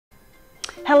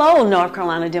Hello, North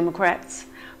Carolina Democrats.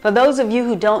 For those of you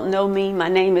who don't know me, my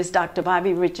name is Dr.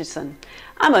 Bobbie Richardson.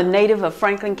 I'm a native of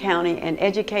Franklin County, an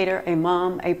educator, a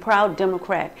mom, a proud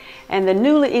Democrat, and the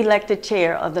newly elected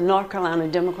chair of the North Carolina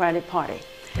Democratic Party.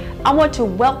 I want to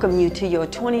welcome you to your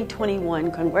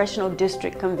 2021 Congressional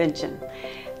District Convention.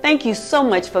 Thank you so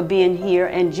much for being here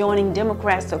and joining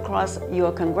Democrats across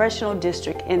your congressional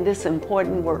district in this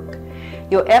important work.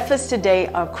 Your efforts today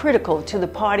are critical to the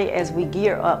party as we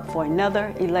gear up for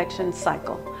another election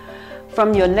cycle.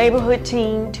 From your neighborhood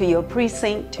team, to your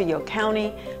precinct, to your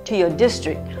county, to your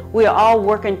district, we are all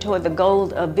working toward the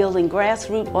goal of building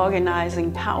grassroots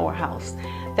organizing powerhouse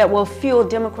that will fuel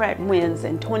Democrat wins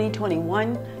in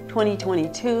 2021,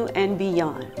 2022, and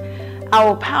beyond.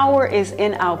 Our power is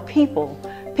in our people,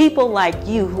 people like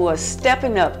you who are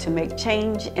stepping up to make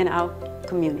change in our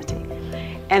community.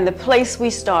 And the place we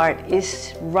start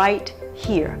is right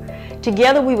here.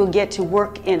 Together we will get to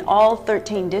work in all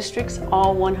 13 districts,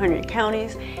 all 100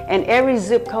 counties, and every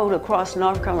zip code across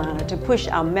North Carolina to push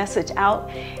our message out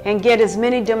and get as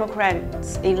many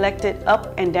Democrats elected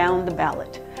up and down the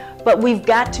ballot. But we've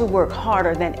got to work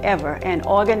harder than ever and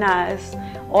organize,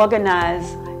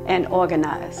 and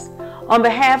organize. On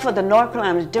behalf of the North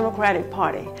Carolina Democratic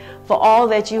Party, for all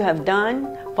that you have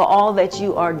done, for all that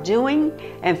you are doing,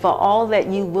 and for all that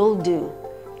you will do,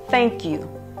 thank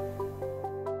you.